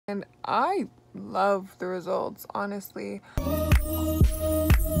and I love the results, honestly.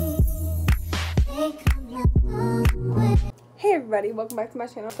 Hey everybody, welcome back to my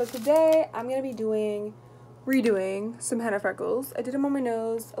channel. So today I'm gonna be redoing some henna freckles. I did them on my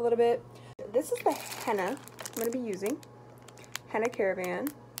nose a little bit. This is the henna I'm gonna be using, Henna Caravan,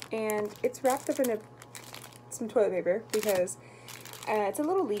 and it's wrapped up in some toilet paper because it's a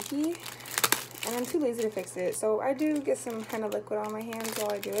little leaky and I'm too lazy to fix it. So I do get some henna liquid on my hands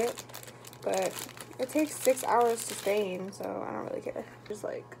while I do it, but it takes 6 hours to stain, so I don't really care. It's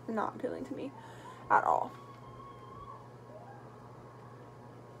like not appealing to me at all.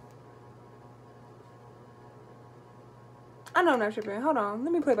 I know I'm not tripping. Hold on,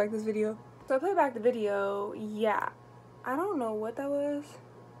 let me play back this video. So I played back the video. Yeah, I don't know what that was.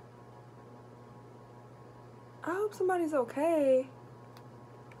 I hope somebody's okay.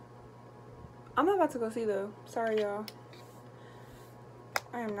 I'm not about to go see though. Sorry y'all.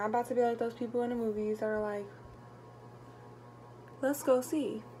 I am not about to be like those people in the movies that are like, let's go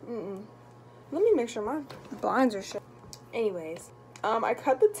see. Let me make sure my blinds are shut. Anyways, I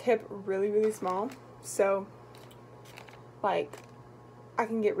cut the tip really small, so like I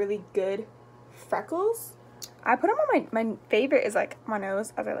can get really good freckles. I put them on my favorite is like my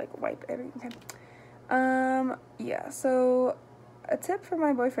nose as I like wipe every time. Yeah, so a tip from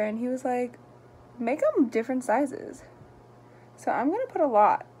my boyfriend, he was like, make them different sizes. So I'm gonna put a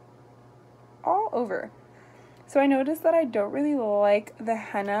lot all over. So I noticed that I don't really like the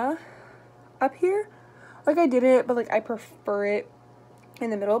henna up here. Like I did it, but like I prefer it in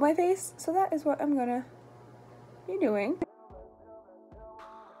the middle of my face. So that is what I'm gonna be doing.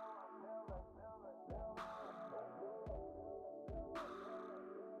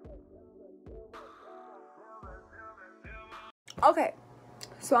 Okay,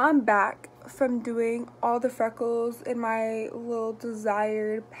 so I'm back from doing all the freckles in my little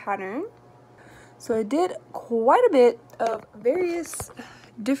desired pattern. So I did quite a bit of various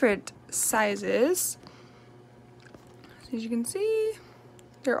different sizes. So as you can see,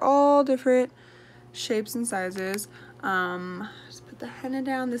 they're all different shapes and sizes. Just put the henna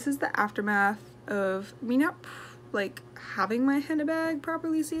down. This is the aftermath of me not like having my henna bag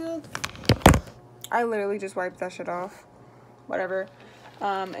properly sealed. I literally just wiped that shit off. Whatever.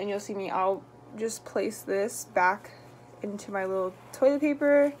 And you'll see me, I'll just place this back into my little toilet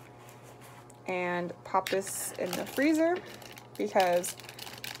paper and pop this in the freezer because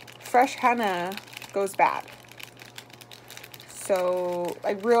fresh henna goes bad. So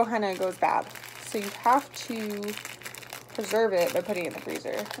like real henna goes bad. So you have to preserve it by putting it in the freezer.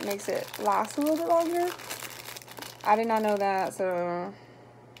 It makes it last a little bit longer. I did not know that, so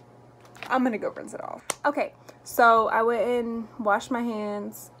I'm gonna go rinse it off. Okay, so I went and washed my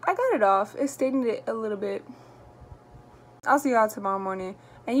hands. I got it off. It stained it a little bit. I'll see y'all tomorrow morning,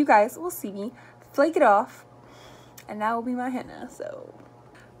 and you guys will see me flake it off, and that will be my henna. So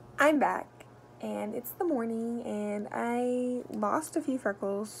I'm back, and it's the morning, and I lost a few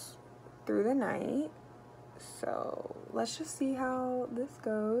freckles through the night. So let's just see how this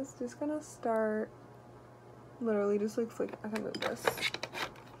goes. Just gonna start literally just like flick. I can move this.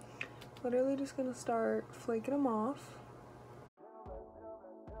 Literally just gonna start flaking them off.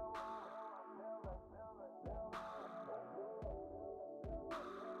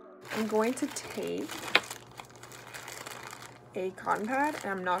 I'm going to take a cotton pad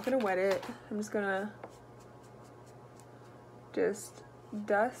and I'm not gonna wet it. I'm just gonna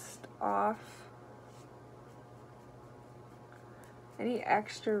dust off any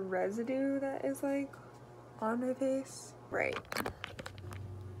extra residue that is like on my face. Right.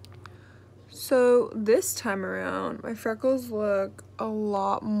 So this time around, my freckles look a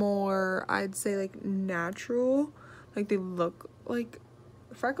lot more, I'd say, like natural. Like they look like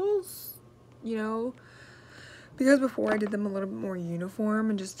freckles, you know, because before I did them a little bit more uniform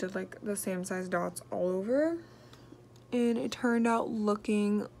and just did like the same size dots all over, and it turned out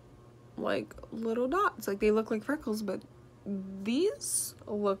looking like little dots. Like they look like freckles, but these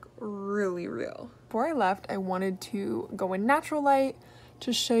look really real. Before I left, I wanted to go in natural light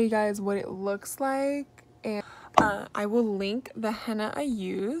to show you guys what it looks like, and I will link the henna I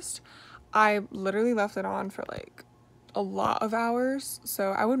used. I literally left it on for like a lot of hours, so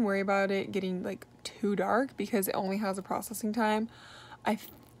I wouldn't worry about it getting like too dark because it only has a processing time, I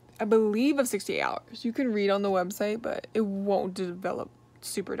believe, of 68 hours. You can read on the website, but it won't develop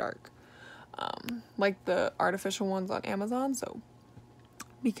super dark like the artificial ones on Amazon, so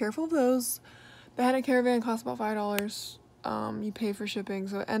be careful of those. The Henna Caravan cost about $5. You pay for shipping,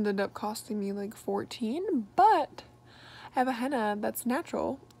 so it ended up costing me like $14, but I have a henna that's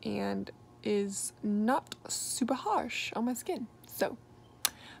natural and is not super harsh on my skin. So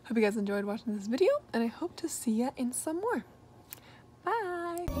Hope you guys enjoyed watching this video, and I hope to see ya in some more.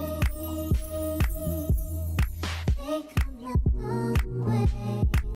 Bye!